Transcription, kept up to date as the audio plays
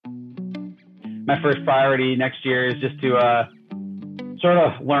my first priority next year is just to sort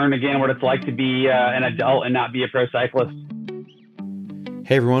of learn again what it's like to be an adult and not be a pro cyclist.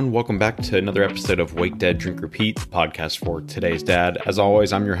 Hey everyone, welcome back to another episode of Wake Dad Drink Repeat, the podcast for today's dad. As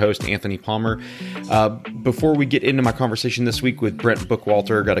always, I'm your host, Anthony Palmer. Before we get into my conversation this week with Brent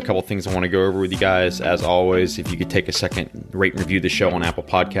Bookwalter, got a couple things I want to go over with you guys. As always, if you could take a second, rate and review the show on Apple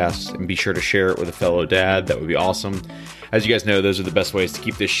Podcasts, and be sure to share it with a fellow dad, that would be awesome. As you guys know, those are the best ways to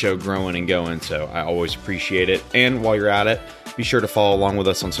keep this show growing and going, so I always appreciate it. And while you're at it, be sure to follow along with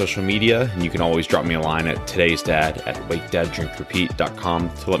us on social media, and you can always drop me a line at today'sdad@wakedaddrinkrepeat.com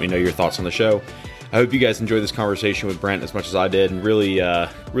to let me know your thoughts on the show. I hope you guys enjoyed this conversation with Brent as much as I did, and really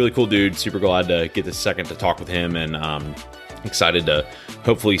cool dude. Super glad to get this second to talk with him, and excited to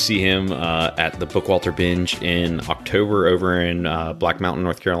hopefully see him at the Bookwalter Binge in October over in Black Mountain,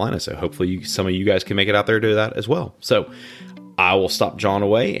 North Carolina. So hopefully some of you guys can make it out there to do that as well. So I will stop jawing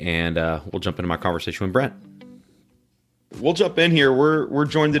away, and we'll jump into my conversation with Brent. We'll jump in here. We're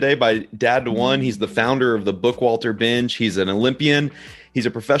joined today by Dad to One. He's the founder of the Bookwalter Binge. He's an Olympian. He's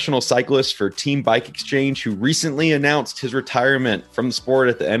a professional cyclist for Team Bike Exchange who recently announced his retirement from the sport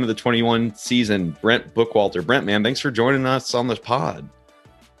at the end of the 21 season. Brent Bookwalter. Brent, man, thanks for joining us on this pod.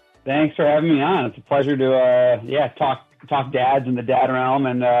 Thanks for having me on. It's a pleasure to talk dads in the dad realm,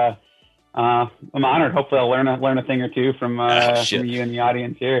 and I'm honored. Hopefully I'll learn a thing or two from you and the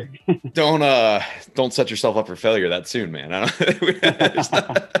audience here. Don't set yourself up for failure that soon, man.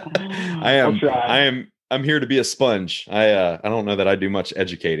 I'm here to be a sponge. I don't know that I do much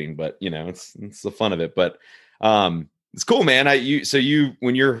educating, but it's the fun of it. But it's cool, man.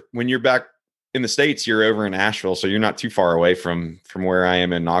 When you're back in the States, you're over in Asheville, so you're not too far away from where I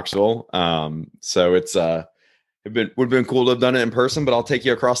am in Knoxville. So it's would have been cool to have done it in person, but I'll take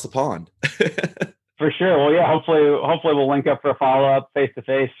you across the pond. For sure. Well, yeah, hopefully we'll link up for a follow-up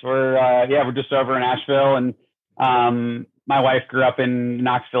face-to-face. We're just over in Asheville, and my wife grew up in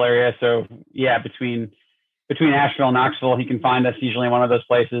Knoxville area. So yeah, between Asheville and Knoxville, he can find us usually in one of those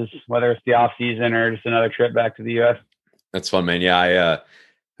places, whether it's the off season or just another trip back to the U.S. That's fun, man. Yeah.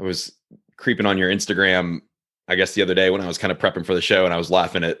 I was creeping on your Instagram, I guess the other day when I was kind of prepping for the show, and I was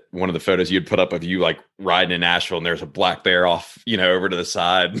laughing at one of the photos you'd put up of you like riding in Asheville, and there's a black bear off, over to the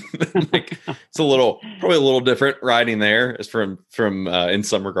side. Like, it's probably a little different riding there as from in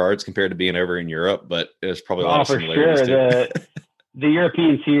some regards compared to being over in Europe, but there's probably a lot of similarities. Sure. The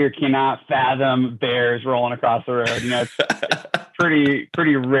Europeans here cannot fathom bears rolling across the road. It's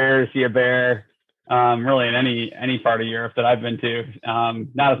pretty rare to see a bear, really in any part of Europe that I've been to.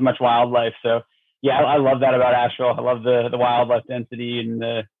 Not as much wildlife. So yeah, I love that about Asheville. I love the wildlife density and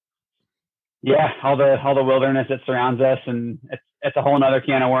all the wilderness that surrounds us. And it's a whole nother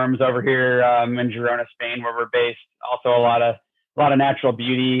can of worms over here in Girona, Spain, where we're based. Also a lot of natural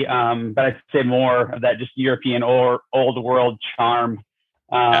beauty, but I'd say more of that just European or old world charm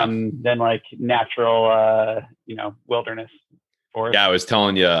than like natural, wilderness forest. Yeah, I was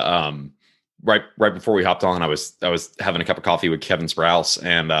telling you right before we hopped on, I was having a cup of coffee with Kevin Sprouse,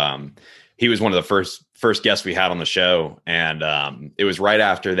 and he was one of the first guests we had on the show, and it was right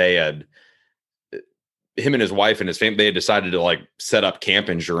after him and his wife and his family, they had decided to like set up camp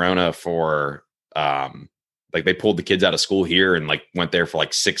in Girona for like they pulled the kids out of school here and like went there for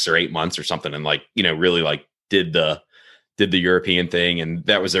like 6 or 8 months or something, and like really like did the European thing, and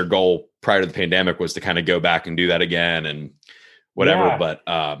that was their goal prior to the pandemic, was to kind of go back and do that again and whatever. Yeah. But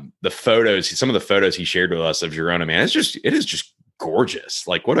some of the photos he shared with us of Girona, man, it is just gorgeous.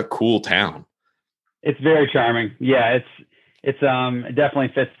 Like, what a cool town. It's very charming. Yeah, it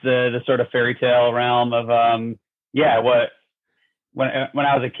definitely fits the sort of fairy tale realm of what when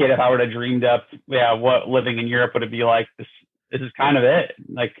I was a kid, if I would have dreamed up what living in Europe would it be like, this is kind of it.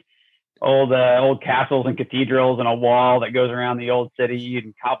 Like old castles and cathedrals and a wall that goes around the old city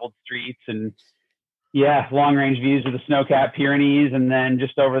and cobbled streets, and long range views of the snow-capped Pyrenees, and then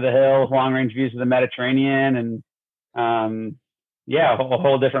just over the hills, long range views of the Mediterranean, and a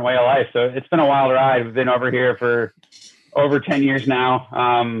whole different way of life. So it's been a wild ride. We've been over here for over 10 years now.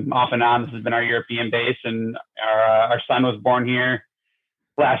 Off and on, this has been our European base, and our son was born here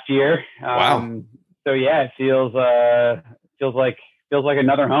last year. Wow. So yeah, it feels like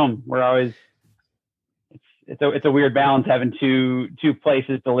another home. We're always, it's a weird balance having two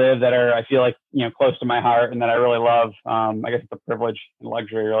places to live that are, I feel like, close to my heart and that I really love. I guess it's a privilege and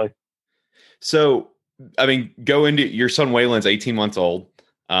luxury, really. So, I mean, go into your son, Waylon's 18 months old.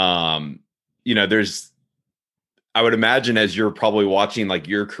 I would imagine as you're probably watching like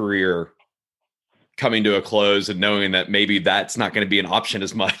your career coming to a close and knowing that maybe that's not going to be an option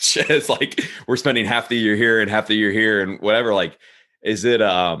as much as like we're spending half the year here and half the year here and whatever, like, is it,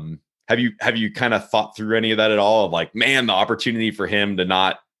 Have you kind of thought through any of that at all? Of like, man, the opportunity for him to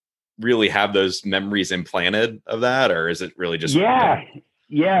not really have those memories implanted of that, or is it really just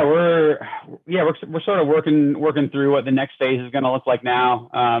we're sort of working through what the next phase is going to look like now.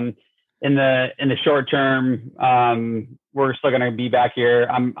 In the short term, we're still going to be back here.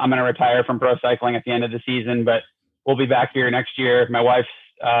 I'm going to retire from pro cycling at the end of the season, but we'll be back here next year. My wife's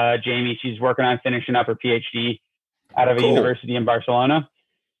Jamie. She's working on finishing up her PhD out of a university in Barcelona.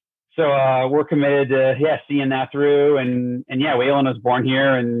 So we're committed to seeing that through. And Waylon was born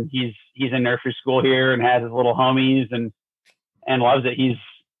here, and he's in nursery school here and has his little homies and loves it.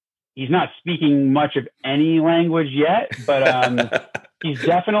 He's not speaking much of any language yet, but he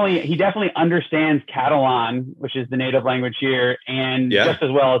definitely understands Catalan, which is the native language here, and just as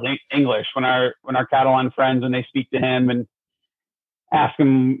well as English. When our Catalan friends, when they speak to him and ask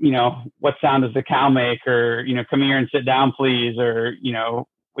him, what sound does the cow make, or come here and sit down, please, or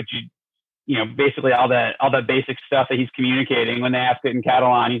would you, basically all that basic stuff that he's communicating. When they ask it in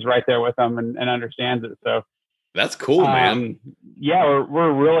Catalan, he's right there with them and understands it. So that's cool, man.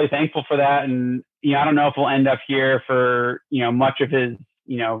 We're really thankful for that. And, I don't know if we'll end up here for, much of his,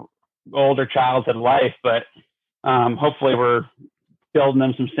 older childhood life, but hopefully we're building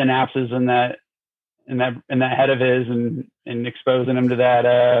them some synapses in that head of his and exposing him to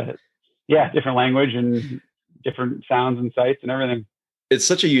that, different language and different sounds and sights and everything. It's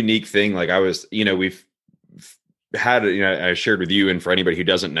such a unique thing. Like we've had, I shared with you, and for anybody who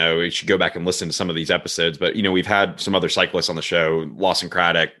doesn't know, you should go back and listen to some of these episodes, but we've had some other cyclists on the show, Lawson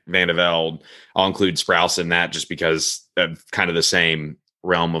Craddock, Van de Velde. I'll include Sprouse in that just because of kind of the same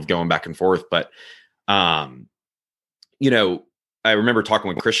realm of going back and forth. But, I remember talking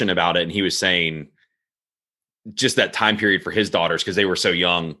with Christian about it, and he was saying just that time period for his daughters, because they were so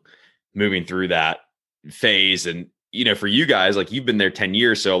young, moving through that phase. And, for you guys, like, you've been there 10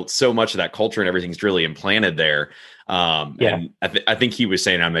 years. So much of that culture and everything's really implanted there. And I think he was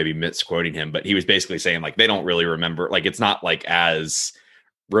saying, I may be misquoting him, but he was basically saying, like, they don't really remember, like, it's not like as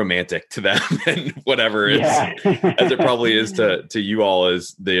romantic to them and whatever as it probably is to you all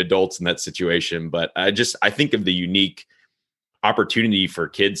as the adults in that situation. But I think of the unique opportunity for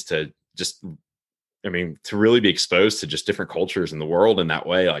kids to to really be exposed to just different cultures in the world in that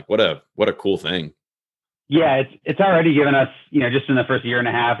way. Like, what a cool thing. Yeah, it's already given us, just in the first year and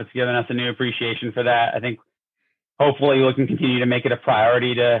a half, it's given us a new appreciation for that. I think hopefully we can continue to make it a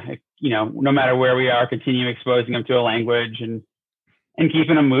priority to, no matter where we are, continue exposing them to a language and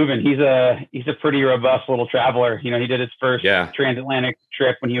keeping them moving. He's a pretty robust little traveler. He did his first transatlantic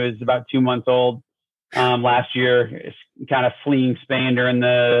trip when he was about 2 months old last year, kind of fleeing Spain during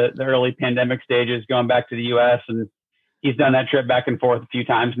the early pandemic stages, going back to the US. And he's done that trip back and forth a few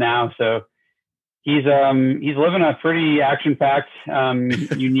times now. So he's living a pretty action-packed,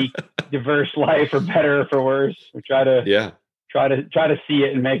 unique, diverse life, for better or for worse. We try to see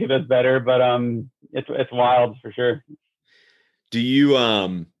it and make it as better, but it's wild for sure. Do you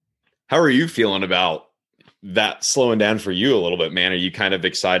how are you feeling about that slowing down for you a little bit, man? Are you kind of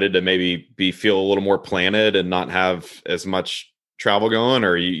excited to maybe feel a little more planted and not have as much travel going,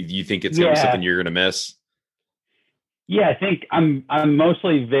 or you think it's gonna be something you're gonna miss? Yeah, I think I'm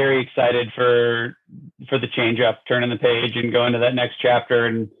mostly very excited for the change up, turning the page and going to that next chapter,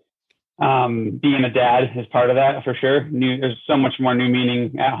 and being a dad is part of that for sure. There's so much more new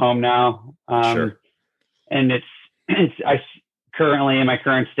meaning at home now. Sure. And I currently, in my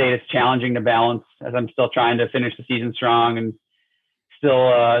current state, it's challenging to balance, as I'm still trying to finish the season strong and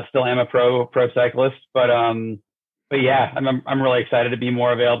still am a pro cyclist. But yeah, I'm really excited to be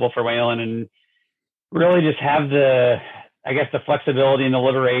more available for Waylon and really just have the flexibility and the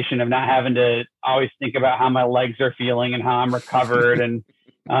liberation of not having to always think about how my legs are feeling and how I'm recovered. And,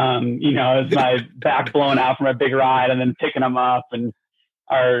 is my back blown out from a big ride and then picking them up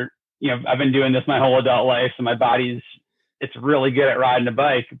I've been doing this my whole adult life. So my it's really good at riding a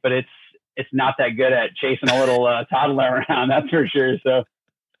bike, but it's not that good at chasing a little toddler around. That's for sure. So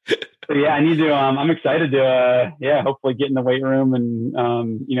yeah, I need to, I'm excited to, hopefully get in the weight room and,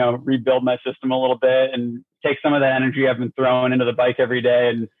 rebuild my system a little bit and take some of that energy I've been throwing into the bike every day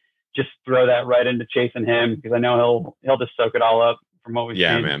and just throw that right into chasing him, because I know he'll just soak it all up from what we've seen.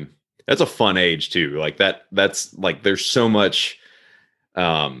 Yeah, man. That's a fun age too. Like that's like, there's so much,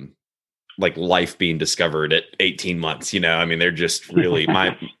 like life being discovered at 18 months, they're just really,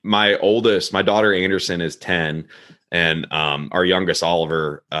 my oldest, my daughter Anderson is 10. And our youngest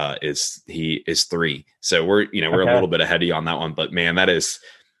Oliver is 3. So we're a little bit ahead of you on that one. But man,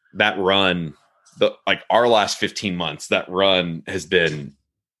 that run, our last 15 months, that run has been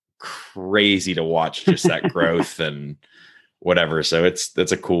crazy to watch, just that growth and whatever. So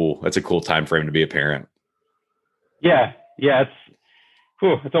that's a cool time frame to be a parent. Yeah. Yeah.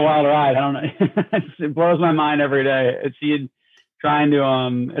 It's a wild ride. I don't know. It blows my mind every day. It's you trying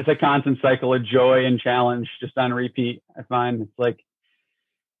to, it's a constant cycle of joy and challenge just on repeat. I find it's like,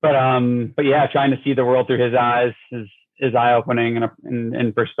 but yeah, trying to see the world through his eyes is eye opening and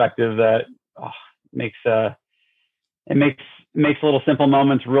in perspective that makes little simple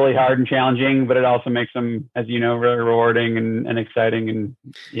moments really hard and challenging, but it also makes them, as you know, really rewarding and exciting. And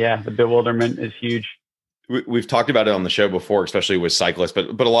yeah, the bewilderment is huge. We've talked about it on the show before, especially with cyclists, but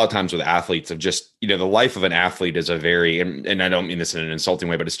a lot of times with athletes of just, the life of an athlete is a very, and I don't mean this in an insulting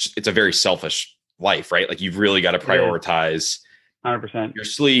way, but it's a very selfish life, right? Like you've really got to prioritize 100% your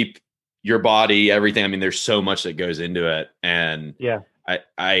sleep, your body, everything. I mean, there's so much that goes into it. And yeah,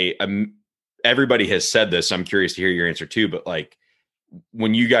 I'm everybody has said this. So I'm curious to hear your answer too. But like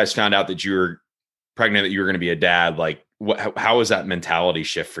when you guys found out that you were pregnant, that you were going to be a dad, like how was that mentality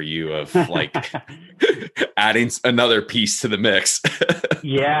shift for you of like adding another piece to the mix?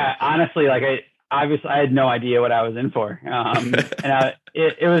 Yeah, honestly, like I had no idea what I was in for.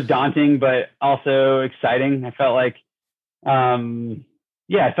 It was daunting, but also exciting. I felt like, I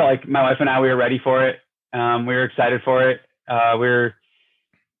felt like my wife and I, we were ready for it. We were excited for it. I was,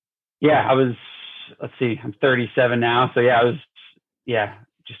 let's see, I'm 37 now. So yeah, I was,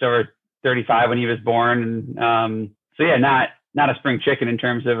 just over 35 when he was born. And, so yeah, not a spring chicken in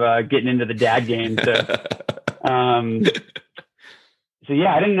terms of, getting into the dad game. So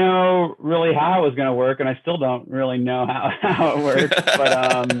yeah, I didn't know really how it was going to work, and I still don't really know how it works.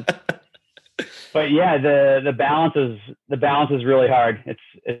 But yeah, the balance is really hard.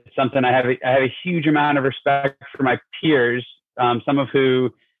 It's something I have a huge amount of respect for my peers, some of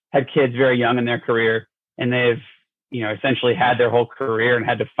who had kids very young in their career, and they've essentially had their whole career and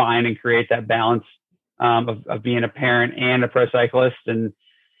had to find and create that balance of being a parent and a pro cyclist. And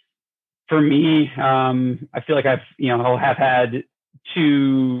for me, I feel like I'll have had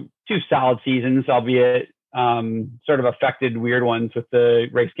two solid seasons, albeit sort of affected weird ones with the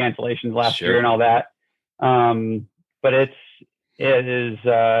race cancellations last year and all that. But it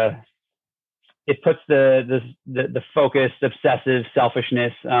puts the focused, obsessive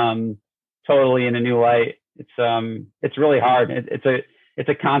selfishness totally in a new light. It's really hard. It's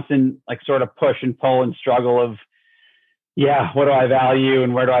a constant like sort of push and pull and struggle of, what do I value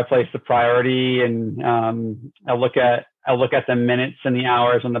and where do I place the priority? And I look at the minutes and the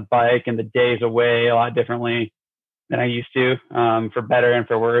hours on the bike and the days away a lot differently than I used to, for better and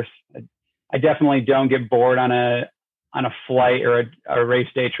for worse. I definitely don't get bored on a flight or a race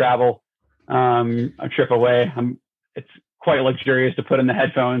day travel, a trip away. It's quite luxurious to put in the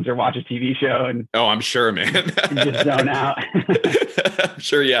headphones or watch a TV show and I'm sure, man. And just zone out. I'm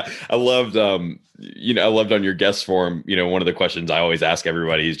sure. Yeah. I loved on your guest forum, one of the questions I always ask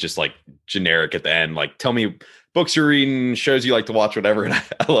everybody is just like generic at the end, like, tell me books you're reading, shows you like to watch, whatever. And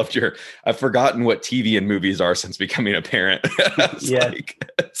I loved I've forgotten what TV and movies are since becoming a parent. Yeah.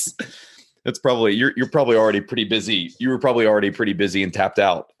 That's probably, you're probably already pretty busy. You were probably already pretty busy and tapped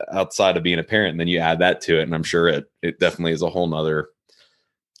out outside of being a parent. And then you add that to it. And I'm sure it definitely is a whole nother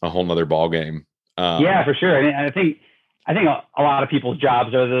ball game. Yeah, for sure. I think a lot of people's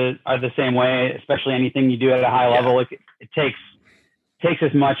jobs are the same way, especially anything you do at a high level. It takes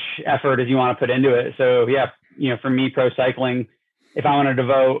as much effort as you want to put into it. So yeah, for me, pro cycling, if I want to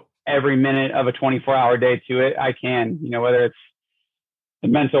devote every minute of a 24-hour day to it, I can, whether it's the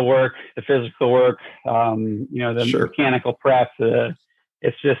mental work, the physical work, the mechanical prep,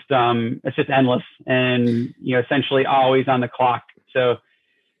 it's just endless and, essentially always on the clock. So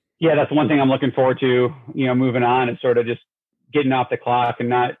yeah, that's one thing I'm looking forward to, moving on is sort of just getting off the clock and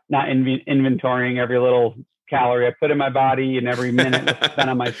not inventorying every little calorie I put in my body and every minute spent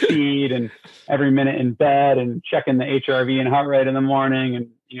on my feed and every minute in bed and checking the HRV and heart rate in the morning and,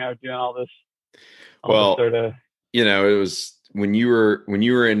 doing all this. It was when you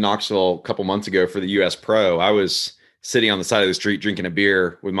were in Knoxville a couple months ago for the US Pro, I was sitting on the side of the street drinking a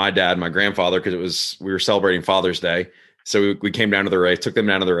beer with my dad and my grandfather because we were celebrating Father's Day. So we came down to the race, took them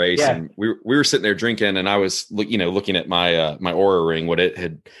down to the race, and we were sitting there drinking, and I was looking at my my Oura ring, what it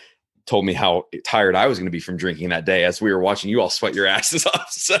had told me how tired I was going to be from drinking that day as we were watching you all sweat your asses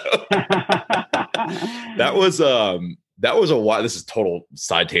off. So that was a while. This is total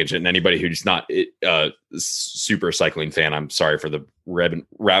side tangent. And anybody who's not super cycling fan, I'm sorry for the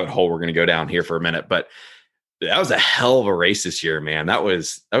rabbit hole we're going to go down here for a minute, but that was a hell of a race this year, man. That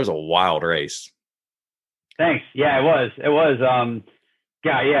was a wild race. Thanks. Yeah, it was.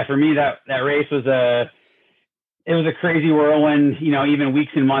 For me, that race was it was a crazy whirlwind, even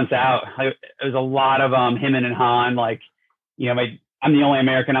weeks and months out. It was a lot of hemming and hawing, like, I'm the only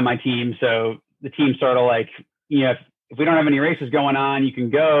American on my team. So the team's sort of like, if we don't have any races going on, you can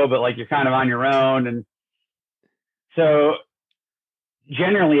go, but like, you're kind of on your own. And so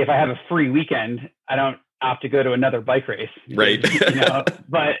generally, if I have a free weekend, I don't opt to go to another bike race. Right.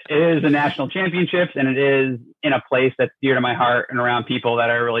 But it is the national championships, and it is in a place that's dear to my heart and around people that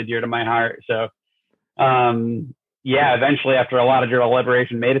are really dear to my heart. So, eventually after a lot of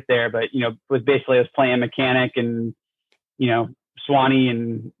deliberation made it there, but, I was playing mechanic and, Swanee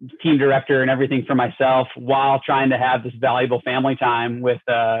and team director and everything for myself while trying to have this valuable family time with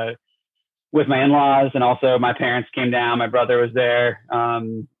my in-laws. And also my parents came down, my brother was there. I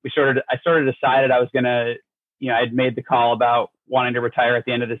sort of decided I was going to, I'd made the call about wanting to retire at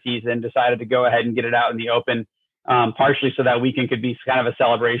the end of the season, decided to go ahead and get it out in the open, partially so that weekend could be kind of a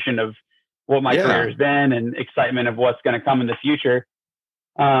celebration of what my career has been and excitement of what's going to come in the future.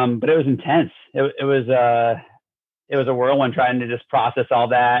 But it was intense. It was a whirlwind trying to just process all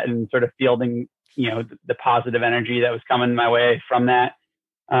that and sort of fielding, the positive energy that was coming my way from that.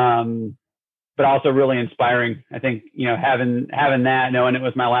 But also really inspiring. I think, having that, knowing it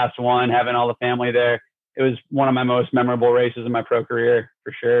was my last one, having all the family there, it was one of my most memorable races in my pro career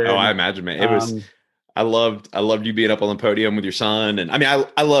for sure. Oh, I imagine, man. It was, I loved you being up on the podium with your son. And I mean,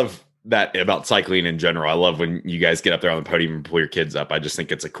 I love that about cycling in general. I love when you guys get up there on the podium and pull your kids up. I just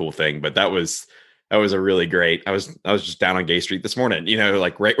think it's a cool thing, but that was a really great. I was just down on Gay Street this morning,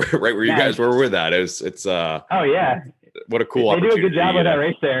 like right where you guys were with that. It's oh yeah. What a cool They do a good job with that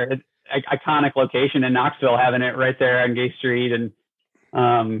race there. It's an iconic location in Knoxville, having it right there on Gay Street, and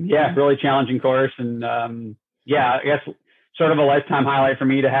really challenging course. And I guess sort of a lifetime highlight for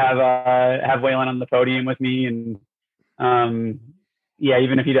me to have Waylon on the podium with me. And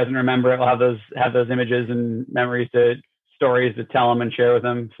even if he doesn't remember it, we'll have those images and memories stories to tell him and share with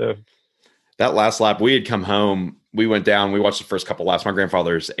him. So that last lap, we had come home, we went down, we watched the first couple laps. My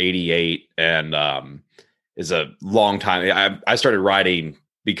grandfather's 88 and is a long time. I started riding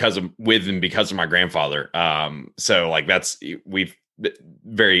because of my grandfather. So like we've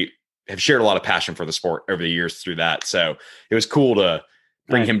have shared a lot of passion for the sport over the years through that. So it was cool to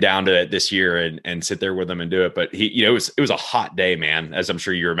bring him down to it this year and sit there with him and do it. But he, it was a hot day, man, as I'm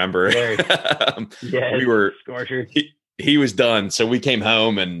sure you remember. We were scorcher. He was done. So we came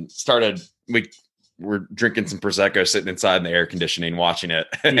home and we were drinking some Prosecco, sitting inside in the air conditioning, watching it.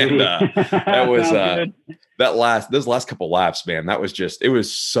 And that was those last couple laps, man, it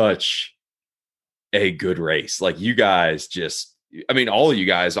was such a good race. Like you guys all of you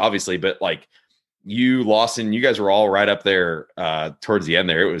guys obviously, but like you, Lawson, you guys were all right up there towards the end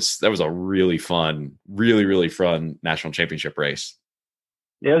there. That was a really fun, really, really fun national championship race.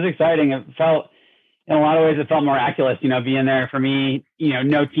 It was exciting. It felt, in a lot of ways, it felt miraculous, being there for me.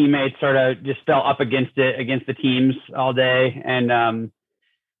 No teammates, sort of just fell up against the teams all day. And I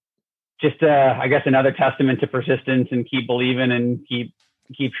guess another testament to persistence and keep believing and keep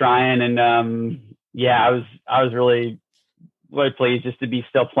trying. And I was really pleased just to be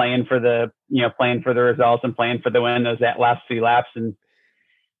still playing for the results and playing for the win those last few laps. And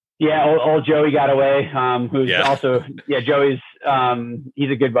old Joey got away, who's also, Joey's, he's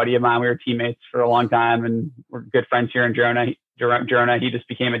a good buddy of mine. We were teammates for a long time and we're good friends here in Girona. He just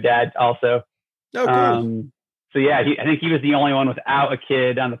became a dad also. Oh, cool. I think he was the only one without a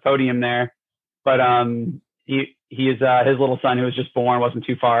kid on the podium there, but he is his little son who was just born wasn't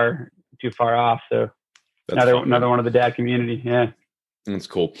too far off. So another one of the dad community. Yeah, that's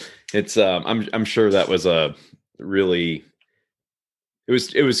cool. It's I'm sure that was a really. It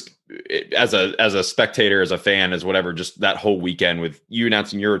was as a spectator, as a fan, as whatever, just that whole weekend with you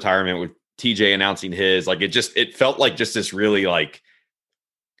announcing your retirement, with TJ announcing his, like it felt like just this really, like,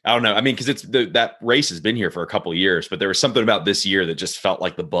 I don't know. I mean, because that race has been here for a couple of years, but there was something about this year that just felt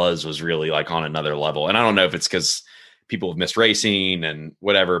like the buzz was really like on another level. And I don't know if it's because people have missed racing and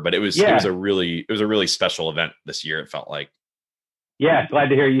whatever, but it was a really special event this year. It felt like. Yeah, glad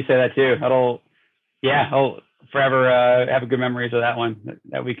to hear you say that too. I'll forever have good memories of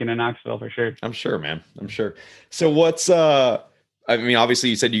that weekend in Knoxville for sure. I'm sure, man. I'm sure. So what's I mean, obviously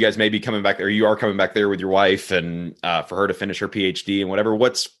you said you guys may be coming back, or you are coming back there with your wife, and for her to finish her PhD and whatever.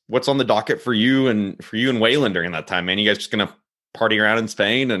 What's on the docket for you and Waylon during that time, man? You guys just gonna party around in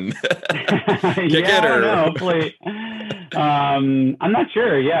Spain and kick it, or no, hopefully? I'm not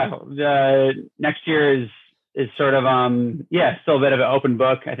sure. Yeah, next year is sort of still a bit of an open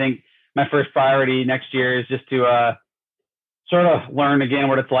book. I think my first priority next year is just to sort of learn again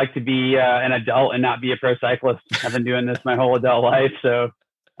what it's like to be an adult and not be a pro cyclist. I've been doing this my whole adult life. So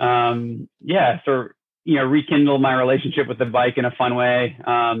rekindle my relationship with the bike in a fun way.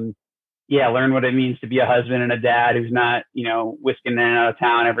 learn what it means to be a husband and a dad who's not, whisking in and out of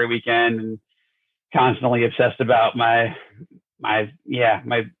town every weekend and constantly obsessed about my like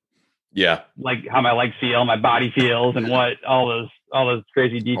how my legs feel, my body feels, and what all those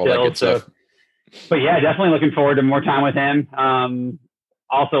crazy details. So, but yeah, definitely looking forward to more time with him.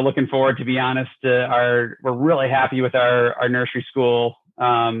 Also looking forward, to be honest, we're really happy with our nursery school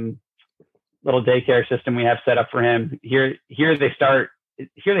little daycare system we have set up for him. Here they start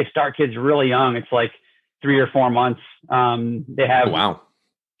kids really young. It's like 3 or 4 months. They have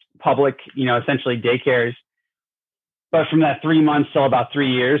public, essentially daycares. But from that 3 months till about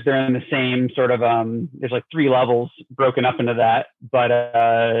 3 years, they're in the same sort of, there's like 3 levels broken up into that, but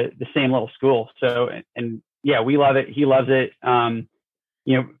the same little school. So, and yeah, we love it. He loves it.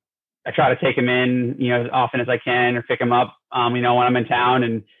 I try to take him in, as often as I can, or pick him up, when I'm in town,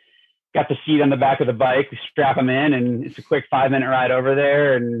 and got the seat on the back of the bike. We strap him in, and it's a quick 5-minute ride over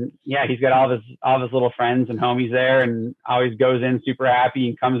there. And yeah, he's got all of his little friends and homies there, and always goes in super happy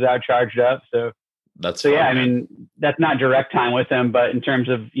and comes out charged up. So that's fun, yeah. I mean, that's not direct time with him, but in terms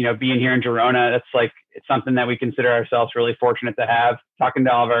of, being here in Girona, that's like, it's something that we consider ourselves really fortunate to have. Talking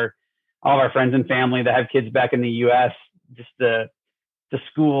to all of our friends and family that have kids back in the US, just the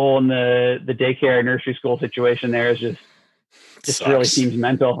school and the daycare nursery school situation there is just really seems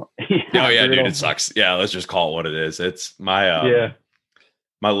mental. Dude, it sucks. Yeah, let's just call it what it is. It's my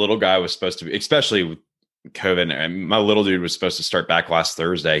my little guy was supposed to be, especially with COVID, and my little dude was supposed to start back last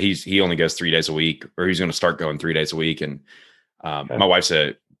Thursday. He only goes 3 days a week, or he's going to start going 3 days a week. And my wife's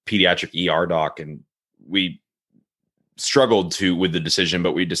a pediatric ER doc, and we struggled with the decision,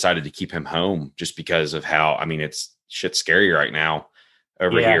 but we decided to keep him home just because of how, it's shit scary right now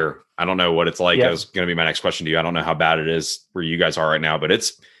over here. I don't know what it's like. That was going to be my next question to you. I don't know how bad it is where you guys are right now, but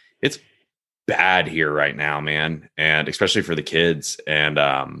it's bad here right now, man. And especially for the kids. And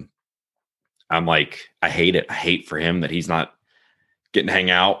I'm like, I hate it. I hate for him that he's not getting to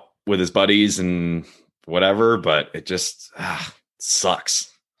hang out with his buddies and whatever, but it just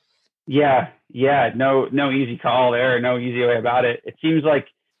sucks. Yeah. No easy call there. No easy way about it. It seems like,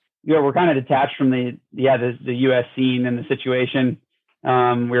 we're kind of detached from the US scene and the situation.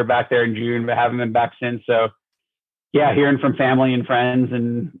 We were back there in June, but haven't been back since. So yeah, hearing from family and friends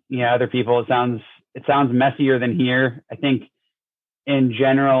and, other people, it sounds messier than here. I think in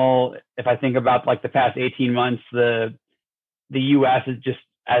general, if I think about like the past 18 months, the US is just,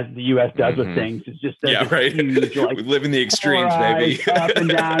 as the US does with things, it's just right. Huge, like, we live in the extremes, baby. Up and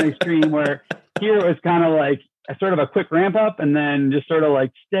down extreme, where here it was kind of like a sort of a quick ramp up, and then just sort of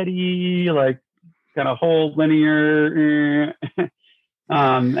like steady, like kind of hold linear.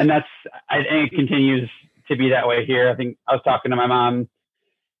 And I think it continues to be that way here. I think I was talking to my mom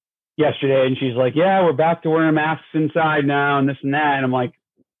yesterday, and she's like, yeah, we're back to wearing masks inside now and this and that. And I'm like,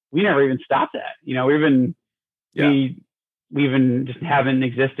 we never even stopped that. We even just haven't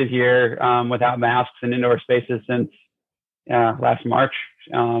existed here without masks in indoor spaces since last March.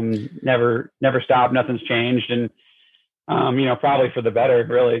 Never stopped. Nothing's changed. And, probably for the better,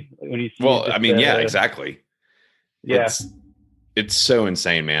 really. When you see exactly. Yeah. It's so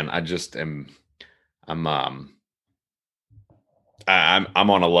insane, man. I just am, I'm on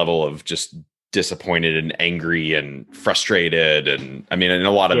a level of just disappointed and angry and frustrated. And and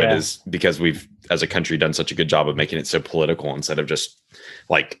a lot of it is because we've, as a country, done such a good job of making it so political instead of just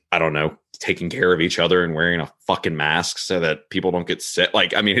like, I don't know, taking care of each other and wearing a fucking mask so that people don't get sick.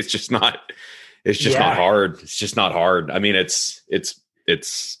 Like, it's just not hard. It's just not hard. It's,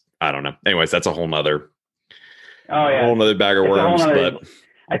 I don't know. Anyways, that's a whole nother, whole nother bag of worms. But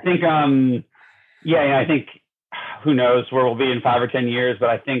I think, I think who knows where we'll be in 5 or 10 years, but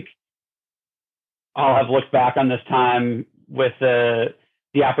I think I'll have looked back on this time with the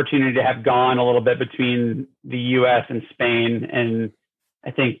opportunity to have gone a little bit between the US and Spain. And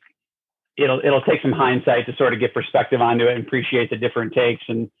I think it'll take some hindsight to sort of get perspective onto it and appreciate the different takes.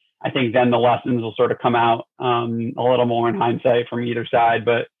 And I think then the lessons will sort of come out a little more in hindsight from either side.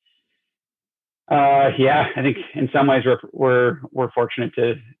 But I think in some ways we're fortunate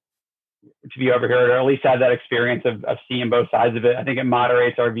to be over here, or at least have that experience of seeing both sides of it. I think it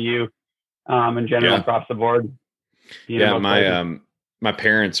moderates our view in general across the board. My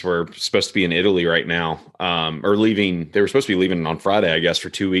parents were supposed to be in Italy right now, or leaving. They were supposed to be leaving on Friday, I guess, for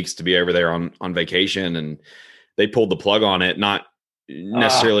 2 weeks to be over there on vacation. And they pulled the plug on it, not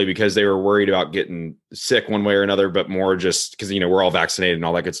necessarily because they were worried about getting sick one way or another, but more just because, we're all vaccinated and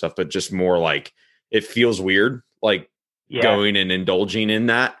all that good stuff, but just more like it feels weird, like going and indulging in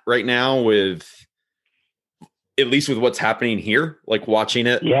that right now with, at least with what's happening here, like watching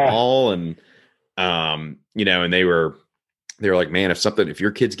it all. And, and they're like, man, if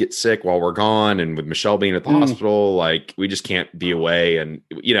your kids get sick while we're gone, and with Michelle being at the hospital, like we just can't be away. And,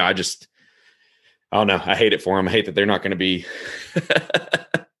 I don't know. I hate it for them. I hate that they're not going to be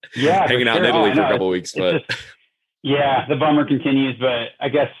hanging out in Italy for a couple of weeks, but yeah, the bummer continues, but I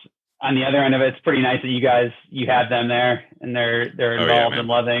guess on the other end of it, it's pretty nice that you have them there and they're involved and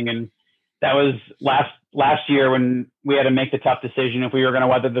loving. And that was last year when we had to make the tough decision if we were going to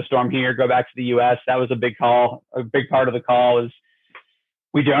weather the storm here, go back to the US. That was a big call. A big part of the call is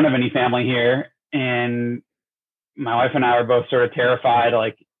we don't have any family here. And my wife and I were both sort of terrified,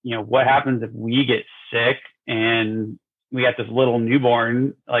 like, what happens if we get sick and we got this little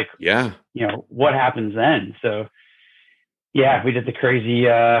newborn, like, what happens then? So yeah, we did the crazy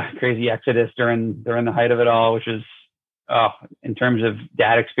exodus during the height of it all, which is, in terms of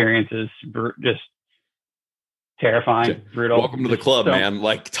dad experiences, just terrifying, brutal. Welcome to the club, man.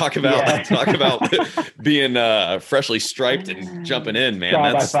 Like talk about being freshly striped and jumping in, man.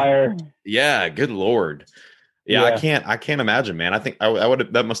 Trial by fire. Yeah, good Lord. Yeah, I can't imagine, man. I think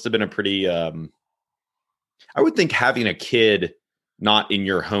that must have been a pretty, I would think having a kid not in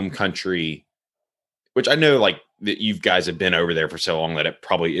your home country, which I know like that you guys have been over there for so long that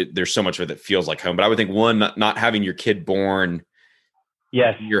there's so much of it that feels like home, but I would think not having your kid born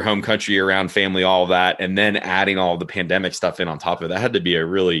in your home country, around family, all of that, and then adding all the pandemic stuff in on top of that had to be a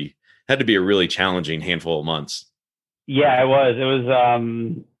really challenging handful of months. Yeah, it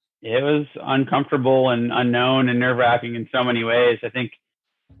was uncomfortable and unknown and nerve wracking in so many ways. I think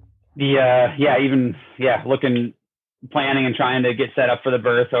planning and trying to get set up for the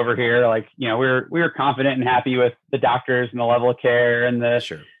birth over here, like, we were confident and happy with the doctors and the level of care and the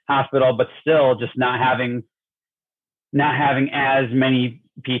hospital, but still just not having as many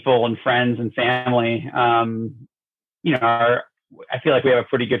people and friends and family. I feel like we have a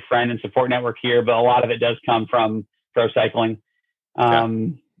pretty good friend and support network here, but a lot of it does come from pro cycling.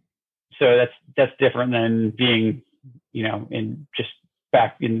 So that's different than being, in just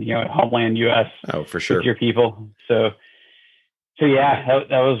back in, homeland US. Oh, for sure. With your people. So yeah,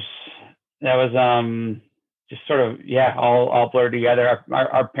 that was just sort of, all blurred together.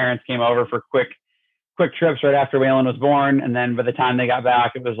 Our parents came over for quick trips right after Waylon was born. And then by the time they got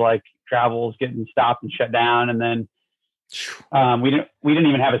back, it was like travel was getting stopped and shut down. And then we didn't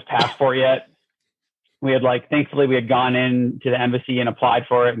even have his passport yet. We had thankfully we had gone in to the embassy and applied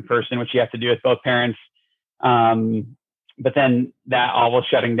for it in person, which you have to do with both parents. But then that all was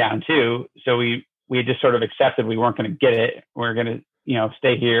shutting down too. So we had just sort of accepted we weren't going to get it. We we're going to,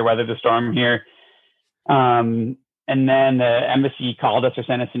 stay here, weather the storm here. And then the embassy called us or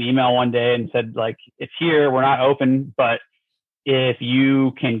sent us an email one day and said, it's here, we're not open, but if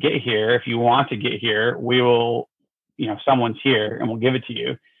you can get here, if you want to get here, we will, someone's here and we'll give it to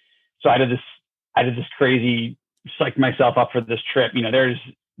you. So I did this crazy, psyched myself up for this trip.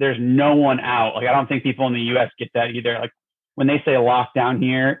 There's no one out. I don't think people in the US get that either. When they say lockdown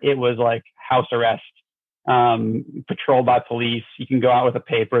here, it was like house arrest, patrolled by police. You can go out with a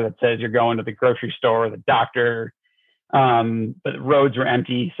paper that says you're going to the grocery store or the doctor. But the roads were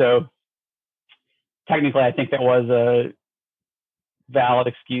empty. So technically I think that was a valid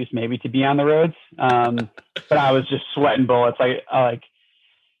excuse maybe to be on the roads. But I was just sweating bullets.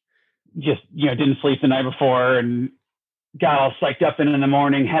 Didn't sleep the night before and got all psyched up in the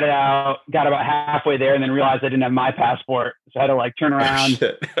morning, headed out, got about halfway there and then realized I didn't have my passport. So I had to turn around,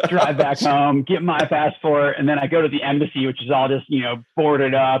 drive back home, get my passport. And then I go to the embassy, which is all just,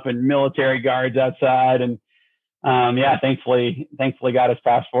 boarded up and military guards outside. And thankfully got his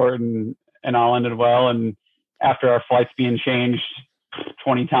passport and all ended well. And after our flights being changed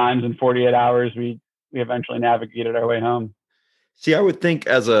 20 times in 48 hours, we eventually navigated our way home. See, I would think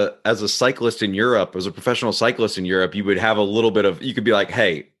as a cyclist in Europe, as a professional cyclist in Europe, you would have a little bit of, you could be like,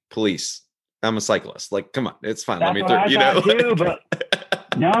 hey, police, I'm a cyclist. Come on, it's fine. Let me through, too, but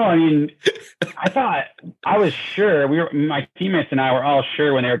no, I thought I was sure my teammates and I were all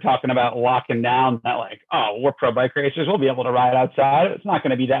sure when they were talking about locking down that we're pro bike racers. We'll be able to ride outside. It's not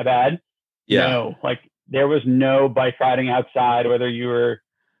going to be that bad. Yeah. No, there was no bike riding outside, whether you were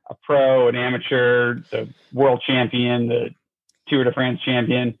a pro, an amateur, the world champion, the Tour de France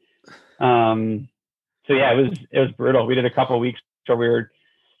champion. It was brutal. We did a couple of weeks where we were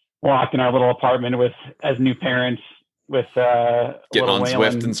locked in our little apartment as new parents with getting on Waylon.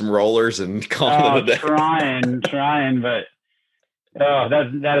 Zwift and some rollers and calling it a day. trying, but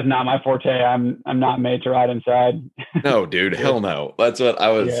that is not my forte. I'm not made to ride inside. No, dude, hell no. That's what I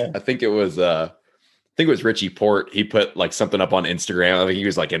was. Yeah. I think it was Richie Port. He put something up on Instagram. I think he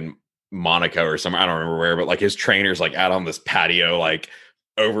was in Monaco or somewhere. I don't remember where, but his trainer's out on this patio,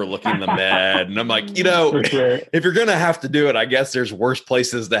 overlooking the med. And I'm like, you know, For sure. if you're going to have to do it, I guess there's worse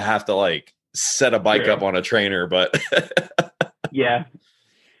places to have to like set a bike True. up on a trainer, but Yeah.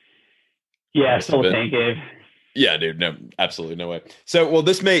 Yeah. Must have Still a been. pain cave. Yeah, dude, no, absolutely no way. So, well,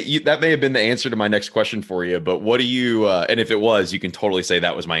 that may have been the answer to my next question for you, but what do you, and if it was, you can totally say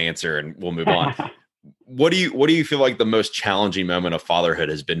that was my answer and we'll move on. What do you feel like the most challenging moment of fatherhood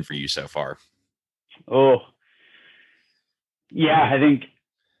has been for you so far? Oh, yeah. I think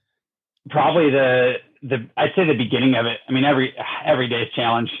probably I'd say the beginning of it. I mean, every day is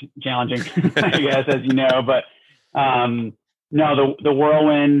challenging, I guess, as you know, but, no, the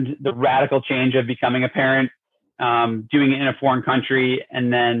whirlwind, the radical change of becoming a parent, doing it in a foreign country,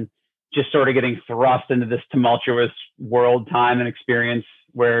 and then just sort of getting thrust into this tumultuous world, time, and experience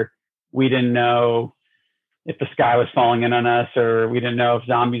where we didn't know if the sky was falling in on us, or we didn't know if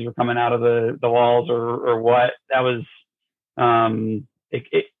zombies were coming out of the walls, or what. That was,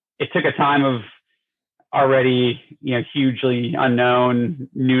 it took a time of already, hugely unknown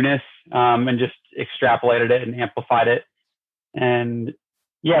newness, and just extrapolated it and amplified it. And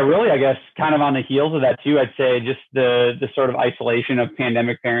yeah, really, I guess kind of on the heels of that too, I'd say just the sort of isolation of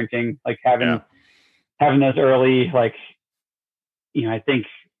pandemic parenting, like having those early, like, I think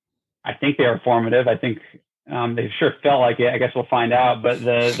they are formative. I think they sure felt like it. I guess we'll find out. But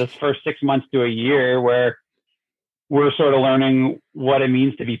the first 6 months to a year where we're sort of learning what it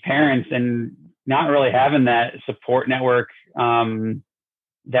means to be parents and not really having that support network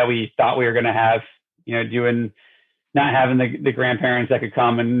that we thought we were going to have, not having the grandparents that could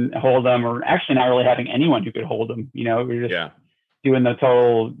come and hold them, or actually not really having anyone who could hold them. We were just doing the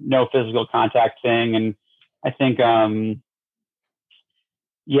total no physical contact thing. And I think, coming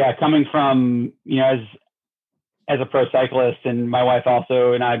from, as a pro cyclist, and my wife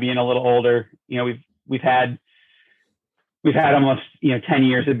also, and I being a little older, we've had almost, 10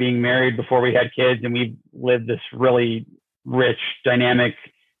 years of being married before we had kids. And we've lived this really rich, dynamic,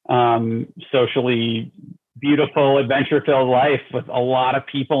 socially beautiful, adventure-filled life with a lot of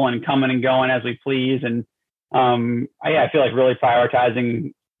people and coming and going as we please. And I feel like really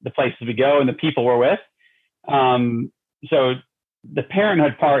prioritizing the places we go and the people we're with. So the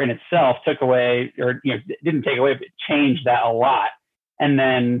parenthood part in itself took away, or didn't take away, but changed that a lot. And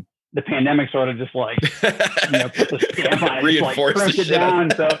then the pandemic sort of just like put the stamp on it, reinforced just, like, it down.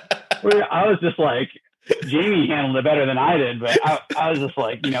 So I was just like, Jamie handled it better than I did, but I was just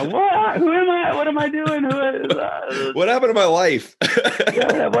like, what? Who am I? What am I doing? What happened to my life?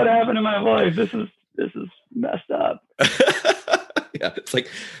 What happened to my life? This is messed up. Yeah, it's like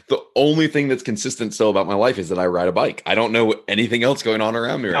the only thing that's consistent still about my life is that I ride a bike. I don't know anything else going on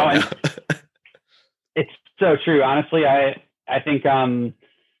around me right now. It's so true. Honestly, I think when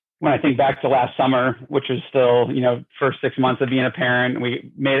I think back to last summer, which was still, first 6 months of being a parent,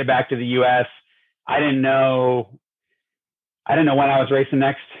 we made it back to the US. I didn't know when I was racing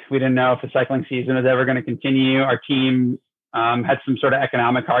next. We didn't know if the cycling season was ever going to continue. Our team had some sort of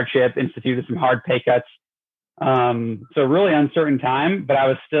economic hardship, instituted some hard pay cuts. So really uncertain time, but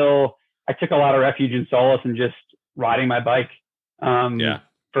I took a lot of refuge and solace in just riding my bike,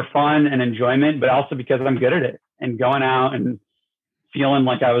 for fun and enjoyment, but also because I'm good at it, and going out and feeling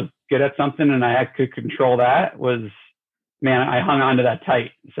like I was good at something and I could control that was, man, I hung on to that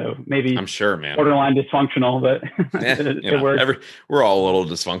tight. So maybe I'm sure, man, borderline dysfunctional, but it worked. We're all a little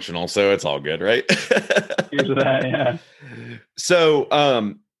dysfunctional, so it's all good, right? Here's that, yeah. So,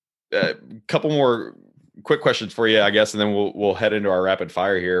 a couple more quick questions for you, I guess, and then we'll head into our rapid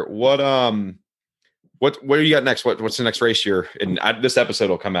fire here. What do you got next? What's the next race you're in? This episode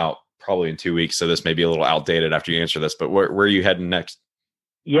will come out probably in 2 weeks, so this may be a little outdated after you answer this. But where are you heading next?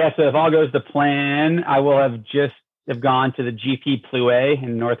 Yeah, so if all goes to plan, I will have gone to the GP Plouay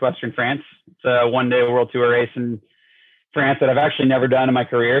in northwestern France. It's a one-day World Tour race in France that I've actually never done in my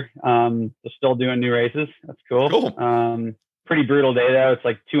career. So still doing new races. That's cool. Pretty brutal day though. It's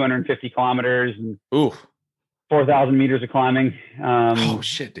like 250 kilometers and 4,000 meters of climbing. Oh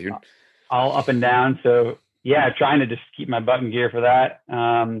shit, dude! All up and down. So yeah, trying to just keep my butt in gear for that.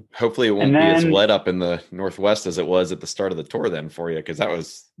 Hopefully it won't be as wet up in the Northwest as it was at the start of the tour then for you, because that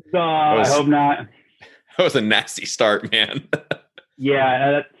was. I hope not. That was a nasty start, man.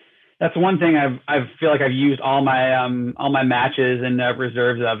 Yeah, that's one thing I feel like I've used all my matches and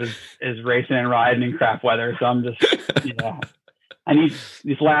reserves of is racing and riding in crap weather. So I'm just I need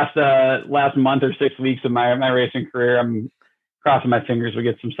these last month or 6 weeks of my racing career. I'm crossing my fingers we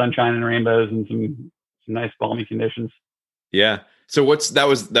get some sunshine and rainbows and some nice balmy conditions. Yeah. So that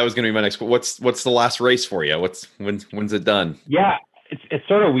was going to be my next. What's the last race for you? When's it done? Yeah. It's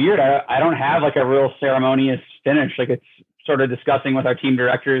sort of weird. I don't have like a real ceremonious finish. Like it's sort of discussing with our team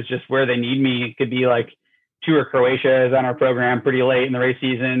directors just where they need me. It could be like Tour Croatia is on our program pretty late in the race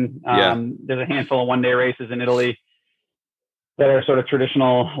season. There's a handful of one-day races in Italy that are sort of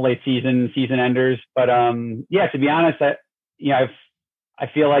traditional late season enders. But to be honest, I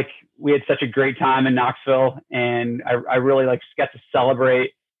feel like we had such a great time in Knoxville, and I really like just got to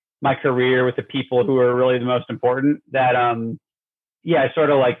celebrate my career with the people who are really the most important. That I sort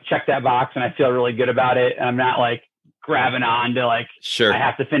of like check that box, and I feel really good about it. And I'm not like grabbing on to like, sure, I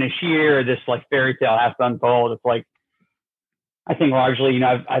have to finish here, or this like fairy tale has to unfold. It's like, I think largely,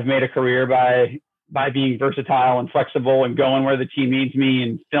 I've made a career by being versatile and flexible and going where the team needs me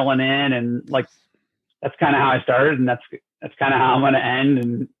and filling in. And like, that's kind of how I started, and that's kind of how I'm going to end.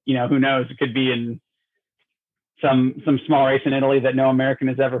 And, who knows, it could be in some small race in Italy that no American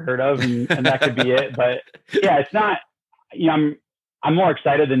has ever heard of. And that could be it. But yeah, it's not, I'm more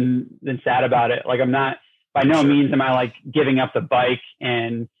excited than sad about it. Like, I'm not, by no means am I like giving up the bike,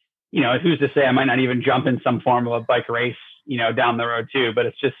 and, who's to say I might not even jump in some form of a bike race, down the road too. But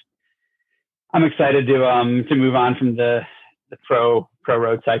it's just, I'm excited to move on from the pro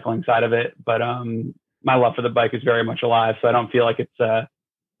road cycling side of it. But my love for the bike is very much alive, so I don't feel like it's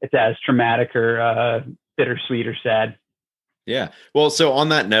as traumatic or bittersweet or sad. Yeah. Well, so on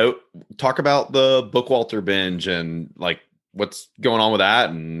that note, talk about the Bookwalter binge and like what's going on with that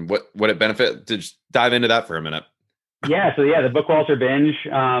and what it benefit. To just dive into that for a minute. Yeah. So the Bookwalter binge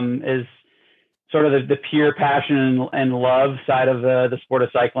is sort of the pure passion and love side of the sport of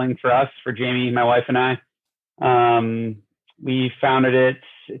cycling for us, for Jamie, my wife, and I. We founded it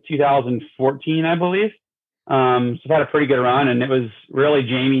 2014, I believe. So I've had a pretty good run, and it was really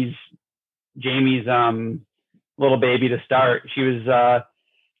Jamie's little baby to start. She had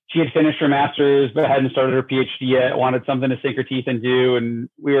finished her master's, but hadn't started her PhD yet, wanted something to sink her teeth into. And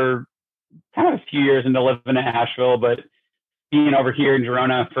we were kind of a few years into living in Asheville, but being over here in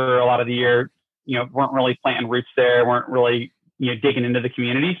Girona for a lot of the year, weren't really planting roots there, weren't really, digging into the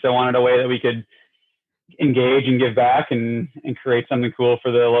community. So I wanted a way that we could engage and give back and create something cool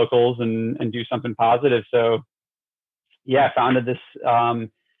for the locals and do something positive. So I founded this I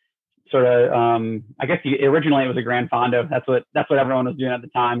guess originally it was a Gran Fondo. That's what everyone was doing at the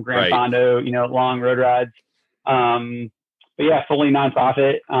time. Gran Fondo, long road rides. But fully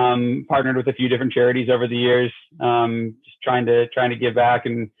nonprofit, partnered with a few different charities over the years, just trying to give back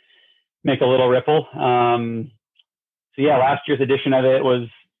and make a little ripple. Last year's edition of it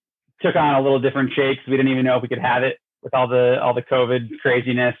took on a little different shape, because we didn't even know if we could have it with all the COVID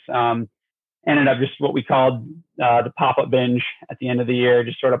craziness. Ended up just what we called the pop-up binge at the end of the year,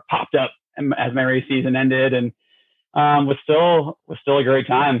 just sort of popped up as my race season ended, and was still a great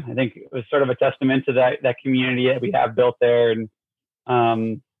time. I think it was sort of a testament to that community that we have built there, and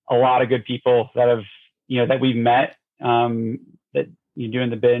a lot of good people that have that we've met that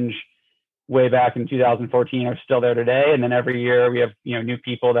doing the binge way back in 2014 are still there today. And then every year we have new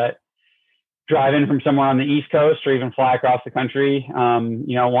people that drive in from somewhere on the East Coast or even fly across the country,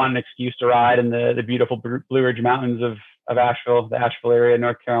 want an excuse to ride in the beautiful Blue Ridge Mountains of Asheville, the Asheville area,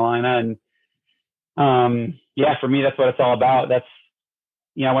 North Carolina. And for me, that's what it's all about. That's,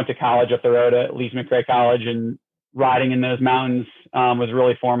 I went to college up the road at Lees McRae College, and riding in those mountains was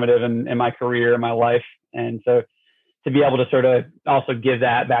really formative in my career, in my life. And so to be able to sort of also give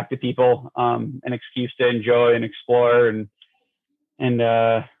that back to people, an excuse to enjoy and explore and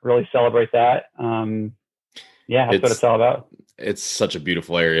really celebrate that. That's what it's all about. It's such a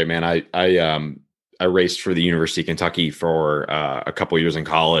beautiful area, man. I raced for the University of Kentucky for a couple years in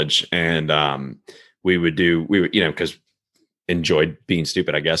college, and we would because enjoyed being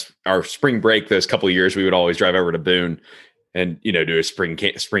stupid, I guess. Our spring break, those couple of years, we would always drive over to Boone and do a spring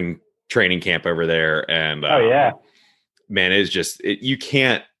training camp over there. And man, it's just you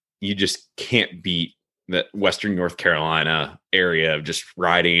just can't beat the Western North Carolina area of just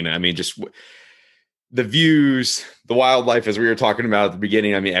riding. I mean, just the views, the wildlife, as we were talking about at the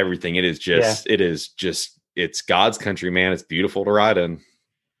beginning. I mean, everything. It's God's country, man. It's beautiful to ride in.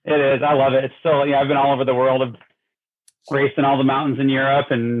 It is. I love it. It's still, I've been all over the world. I've raced in all the mountains in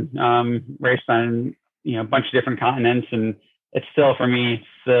Europe and raced on, a bunch of different continents. And it's still, for me,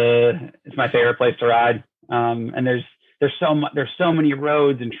 it's my favorite place to ride. And there's so many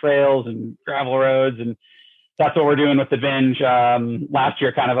roads and trails and gravel roads, and that's what we're doing with the binge. Last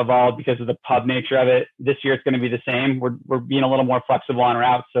year kind of evolved because of the pub nature of it. This year it's going to be the same. We're being a little more flexible on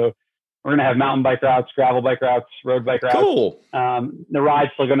routes. So we're going to have mountain bike routes, gravel bike routes, road bike routes. Cool. The ride's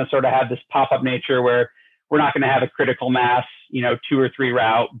still going to sort of have this pop-up nature where we're not going to have a critical mass, 2 or 3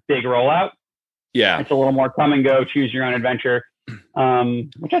 route, big rollout. Yeah. It's a little more come and go, choose your own adventure.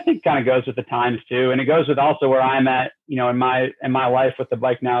 which I think kind of goes with the times too. And it goes with also where I'm at, you know, in my life with the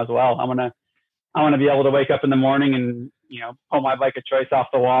bike now as well. I want to be able to wake up in the morning and, you know, pull my bike of choice off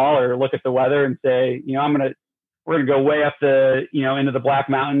the wall or look at the weather and say, you know, we're going to go way up into the Black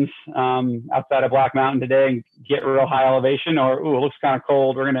Mountains, outside of Black Mountain today and get real high elevation, or, ooh, it looks kind of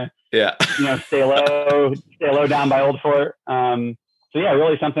cold. We're going to, you know, stay low down by Old Fort. So yeah,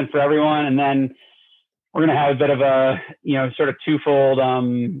 really something for everyone. And then we're going to have a bit of a, you know, sort of twofold,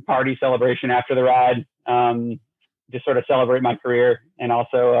 party celebration after the ride, to sort of celebrate my career and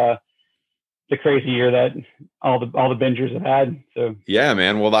also, the crazy year that all the bingers have had. So yeah,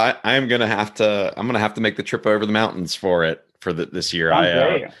 man. Well, I'm going to have to make the trip over the mountains for this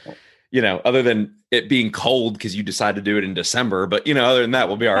year. You know, other than it being cold because you decided to do it in December, but you know, other than that,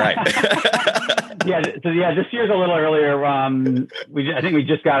 we'll be all right. This year's a little earlier. I think we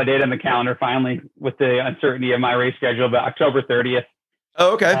just got a date on the calendar finally with the uncertainty of my race schedule, but October 30th.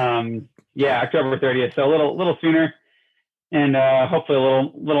 Oh, okay. October 30th. So a little sooner. And hopefully a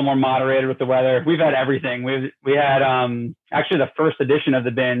little more moderated with the weather. We've had everything. We had actually the first edition of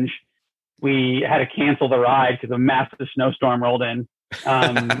the binge. We had to cancel the ride because a massive snowstorm rolled in,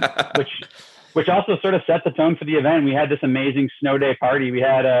 which also sort of set the tone for the event. We had this amazing snow day party. We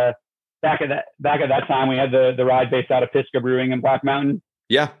had back at that time we had the ride based out of Pisgah Brewing in Black Mountain.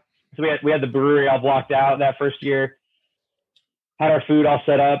 Yeah. So we had the brewery all blocked out that first year. Had our food all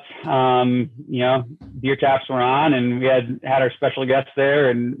set up, you know, beer taps were on, and we had our special guests there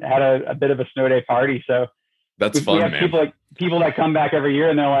and had a bit of a snow day party. So that's fun, we have man. People that come back every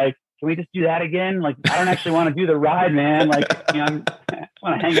year and they're like, can we just do that again? Like, I don't actually want to do the ride, man. Like, you know, I just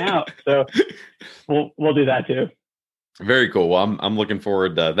want to hang out. So we'll do that too. Very cool. Well, I'm looking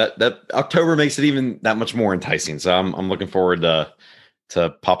forward to that. October makes it even that much more enticing. So I'm looking forward to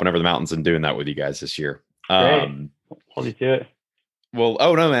popping over the mountains and doing that with you guys this year. Great. Hold you to it. Well,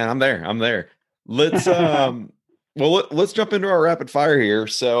 oh no, man, I'm there. Let's let's jump into our rapid fire here.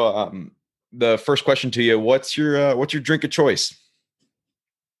 So the first question to you, what's your drink of choice?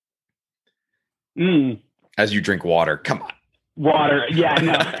 As you drink water. Come on. Water. Yeah,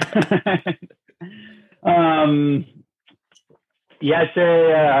 no. Yeah, I'd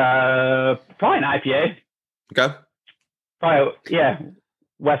say probably an IPA. Okay. Probably, yeah,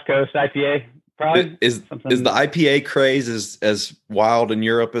 West Coast IPA. Probably is the IPA craze as wild in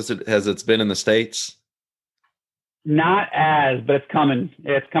Europe as it's been in the States? Not but it's coming.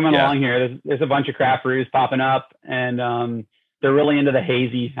 It's coming along here. There's a bunch of craft brews popping up, and they're really into the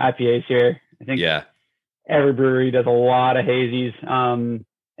hazy IPAs here. I think every brewery does a lot of hazies. And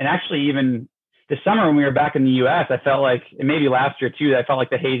actually, even this summer when we were back in the U.S., I felt like, and maybe last year too, I felt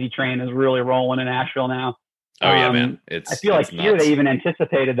like the hazy train is really rolling in Asheville now. Oh yeah, man! I feel like here they even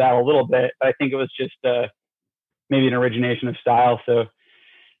anticipated that a little bit, but I think it was just maybe an origination of style. So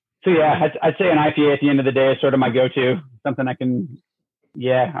yeah, I'd say an IPA at the end of the day is sort of my go-to. Something I can,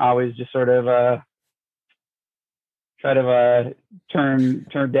 always just sort of try to turn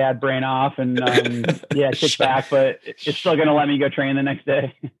dad brain off and kick back, but it's still gonna let me go train the next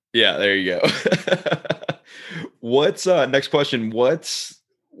day. Yeah, there you go. What's next question?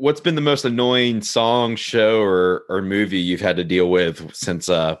 What's been the most annoying song, show, or movie you've had to deal with since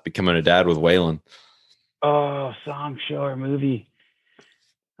becoming a dad with Waylon? Oh, song, show, or movie.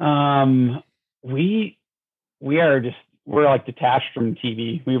 We're like detached from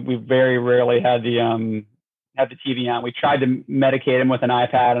TV. We very rarely had the TV on. We tried to medicate him with an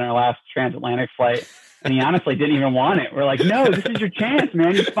iPad on our last transatlantic flight, and he honestly didn't even want it. We're like, no, this is your chance,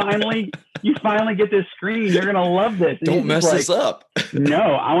 man. You finally get this screen. You're gonna love this. And don't mess this up. No,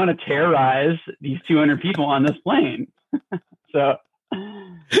 I want to terrorize these 200 people on this plane. So,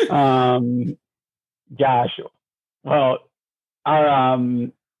 gosh, well, our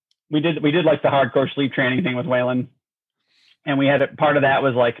we did like the hardcore sleep training thing with Waylon, and we had part of that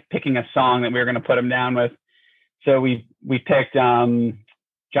was like picking a song that we were going to put him down with. So we picked John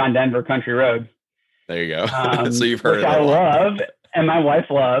Denver, Country Road. There you go. So you've heard which it. I love, and my wife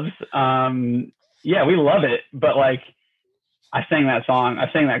loves. Yeah, we love it. But like, I sang that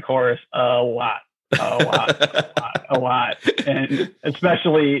chorus a lot, and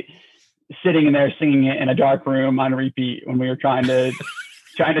especially sitting in there singing it in a dark room on repeat when we were trying to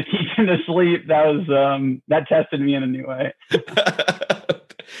teach him to sleep. That was that tested me in a new way.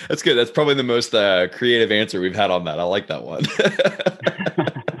 That's good. That's probably the most creative answer we've had on that. I like that one.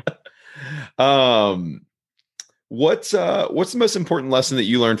 What's the most important lesson that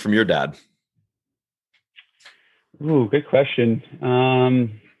you learned from your dad? Ooh, good question.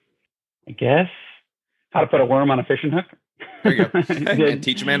 I guess how to put a worm on a fishing hook. There you go.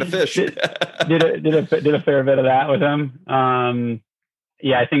 Teach a man to fish. did a fair bit of that with him.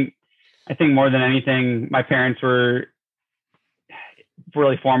 Yeah, I think more than anything, my parents were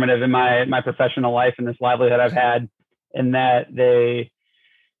really formative in my professional life and this livelihood I've had, in that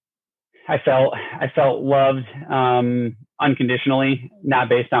I felt loved unconditionally, not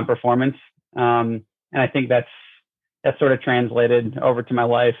based on performance. And I think that's sort of translated over to my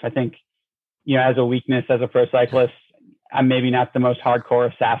life. I think, as a weakness as a pro cyclist, I'm maybe not the most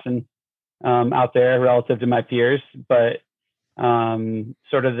hardcore assassin out there relative to my peers, but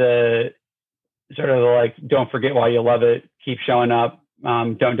sort of the like, don't forget why you love it, keep showing up,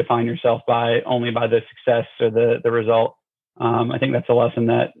 don't define yourself only by the success or the result. I think that's a lesson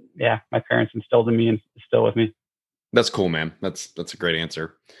that, my parents instilled in me and is still with me. That's cool, man. That's a great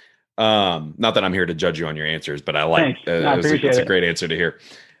answer. Not that I'm here to judge you on your answers, but I like it's a great answer to hear.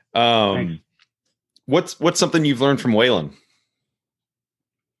 What's something you've learned from Waylon?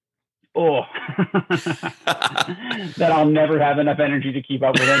 Oh, that I'll never have enough energy to keep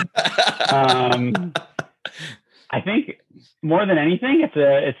up with him. I think more than anything, it's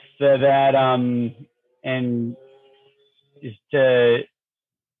that and just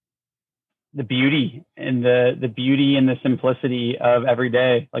the beauty and the simplicity of every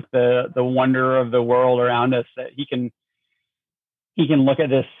day, like the wonder of the world around us, that he can look at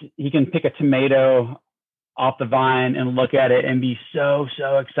this, he can pick a tomato off the vine and look at it and be so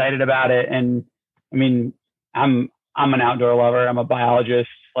excited about it. And I mean, I'm an outdoor lover. I'm a biologist.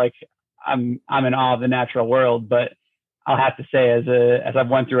 Like I'm in awe of the natural world, but I'll have to say, as I've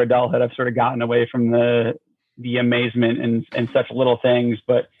went through adulthood, I've sort of gotten away from the amazement and such little things,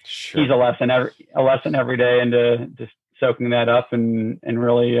 but sure, he's a lesson every day into just soaking that up and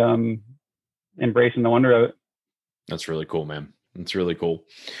really embracing the wonder of it. That's really cool, man. That's really cool.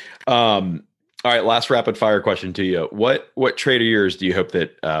 All right, last rapid fire question to you. What trait of yours do you hope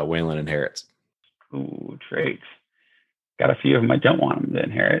that Waylon inherits? Ooh, traits. Got a few of them I don't want him to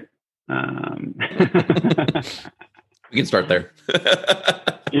inherit. We can start there.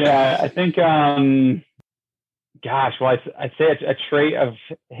 Yeah, I think I'd say it's a trait of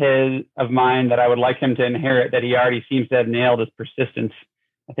mine that I would like him to inherit that he already seems to have nailed, is persistence.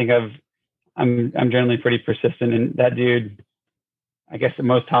 I think I'm generally pretty persistent, and that dude, I guess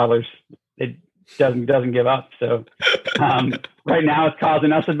most toddlers, it doesn't give up. So right now it's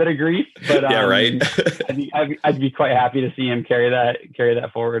causing us a bit of grief, but yeah, right. I'd be quite happy to see him carry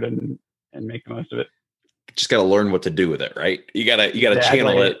that forward and make the most of it. Just got to learn what to do with it, right? You gotta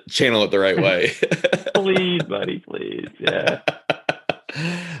exactly. channel it the right way. Please, buddy, please. Yeah.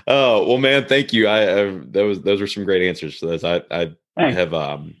 Oh, well, man, thank you. Those were some great answers to those. I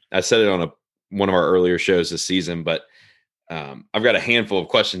said it on one of our earlier shows this season, but I've got a handful of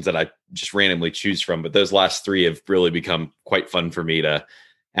questions that I just randomly choose from, but those last three have really become quite fun for me to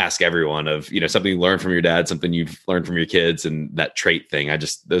ask everyone, of, something you learned from your dad, something you've learned from your kids, and that trait thing.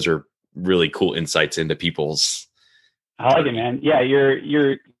 Those are really cool insights into people's. I like it, man. Yeah.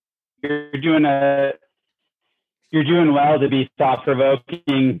 You're doing well to be thought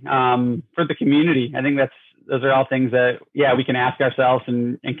provoking, for the community. I think those are all things that, we can ask ourselves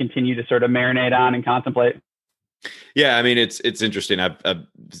and continue to sort of marinate on and contemplate. Yeah. I mean, it's interesting. I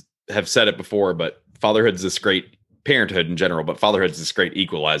have said it before, but fatherhood's this great, parenthood in general, but fatherhood's this great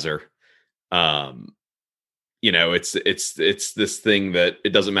equalizer. It's this thing that it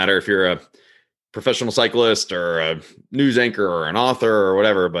doesn't matter if you're a professional cyclist or a news anchor or an author or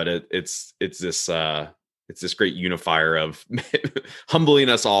whatever, but it's this great unifier of humbling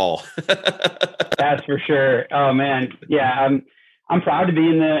us all. That's for sure. Oh man. Yeah. I'm proud to be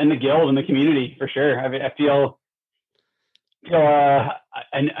in the guild, in the community, for sure. I feel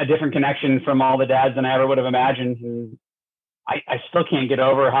a different connection from all the dads than I ever would have imagined. And I still can't get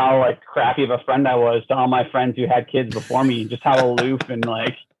over how like crappy of a friend I was to all my friends who had kids before me, just how aloof and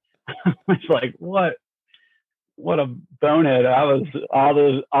like, it's like, what a bonehead. I was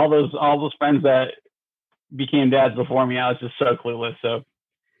all those friends that became dads before me. I was just so clueless. So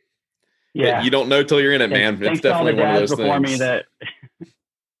yeah, you don't know till you're in it, man. It's definitely one of those before things. Me that,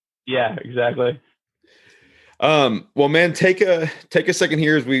 yeah, exactly. Well, man, take a second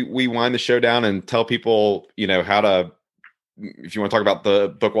here as we wind the show down and tell people, how to, if you want to talk about the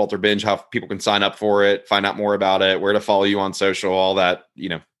Bookwalter Binge, how people can sign up for it, find out more about it, where to follow you on social, all that,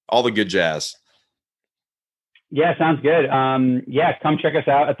 all the good jazz. Yeah, sounds good. Come check us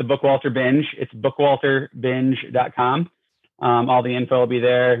out at the Bookwalter Binge. It's bookwalterbinge.com. All the info will be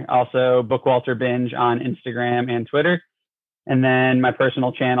there. Also, Bookwalter Binge on Instagram and Twitter. And then my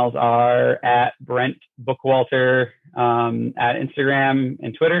personal channels are at Brent Bookwalter at Instagram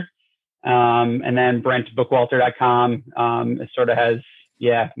and Twitter. And then BrentBookwalter.com. It sort of has,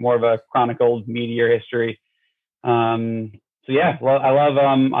 more of a chronicled meteor history. So yeah, I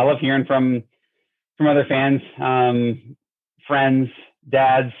love hearing from other fans, friends,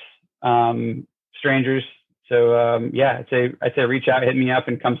 dads, strangers. So I'd say reach out, hit me up,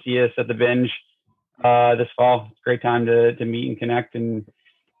 and come see us at the Binge this fall. It's a great time to meet and connect and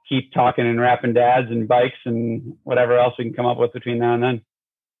keep talking and rapping dads and bikes and whatever else we can come up with between now and then.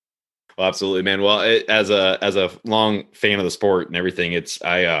 Well, absolutely, man. Well, as a long fan of the sport and everything, it's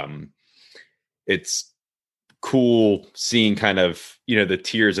cool seeing kind of, the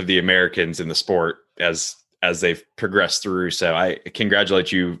tiers of the Americans in the sport as they've progressed through. So I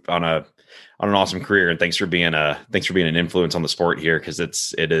congratulate you on an awesome career, and thanks for being an influence on the sport here, because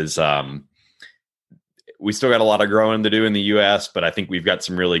it is we still got a lot of growing to do in the US, but I think we've got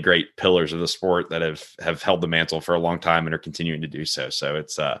some really great pillars of the sport that have held the mantle for a long time and are continuing to do so. So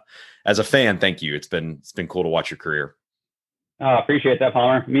it's as a fan, thank you. It's been cool to watch your career. Oh, appreciate that,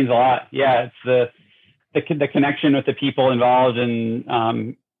 Palmer. It means a lot. Yeah. It's the connection with the people involved, and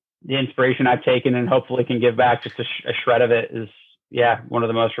the inspiration I've taken and hopefully can give back just a shred of it is, one of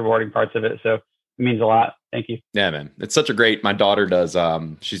the most rewarding parts of it. So it means a lot. Thank you. Yeah, man. It's such a great, my daughter does,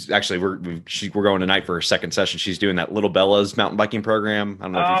 she's actually, we're going tonight for her second session. She's doing that Little Bella's mountain biking program. I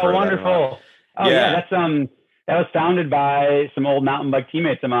don't know if you've heard wonderful. of that. Oh yeah. That's, that was founded by some old mountain bike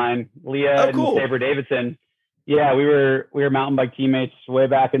teammates of mine, Leah and Sabre Davidson. Yeah. We were mountain bike teammates way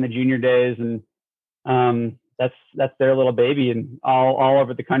back in the junior days. And, that's their little baby, and all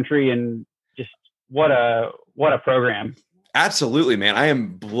over the country, and just what a program. Absolutely, man. I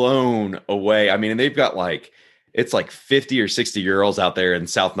am blown away. I mean, and they've got it's 50 or 60 girls out there in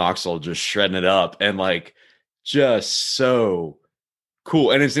South Knoxville just shredding it up, and just so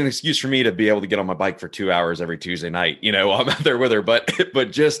cool. And it's an excuse for me to be able to get on my bike for 2 hours every Tuesday night, while I'm out there with her, but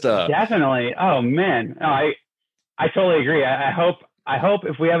just definitely. Oh man. No, I totally agree. I hope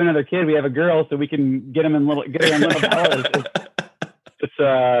if we have another kid, we have a girl, so we can get her in little Bellas.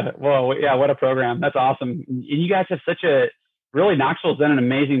 What a program. That's awesome. And you guys have Knoxville's done an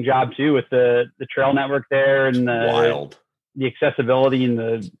amazing job too with the trail network there, and the accessibility,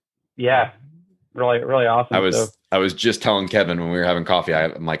 and really, really awesome. I was just telling Kevin when we were having coffee,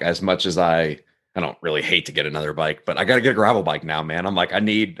 I'm like, as much as I don't really hate to get another bike, but I got to get a gravel bike now, man. I'm like, I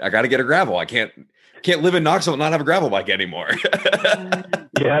got to get a gravel. I can't live in Knoxville and not have a gravel bike anymore.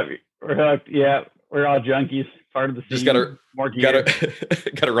 We're all junkies. Part of the scene. Just gotta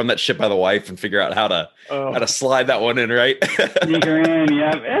run that ship by the wife and figure out how to slide that one in, right? Sneak her in.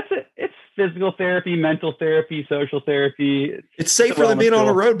 Yeah, it's physical therapy, mental therapy, social therapy. It's safer than being on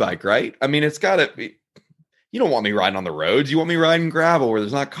a road bike, right? I mean, it's got to be. You don't want me riding on the roads. You want me riding gravel where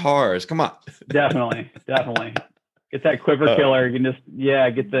there's not cars. Come on. Definitely. Get that quiver killer. You can just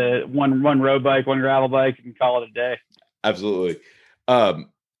get the one road bike, one gravel bike, and call it a day. Absolutely. Well,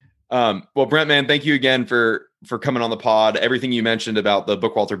 Brent, man, thank you again for coming on the pod. Everything you mentioned about the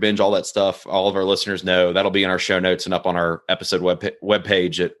Bookwalter Binge, all that stuff, all of our listeners know that'll be in our show notes and up on our episode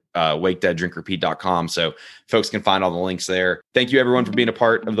webpage at wakedadDrinkRepeat.com. So folks can find all the links there. Thank you everyone for being a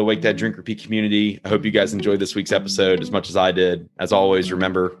part of the Wake Dad Drink Repeat community. I hope you guys enjoyed this week's episode as much as I did. As always,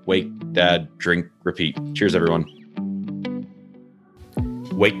 remember, Wake Dad Drink Repeat. Cheers, everyone.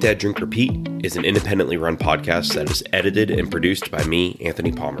 Wake Dad Drink Repeat is an independently run podcast that is edited and produced by me,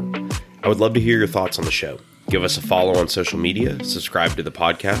 Anthony Palmer. I would love to hear your thoughts on the show. Give us a follow on social media, subscribe to the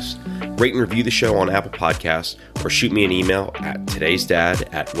podcast, rate and review the show on Apple Podcasts, or shoot me an email at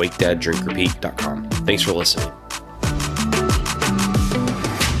todaysdad@wakedaddrinkrepeat.com. Thanks for listening.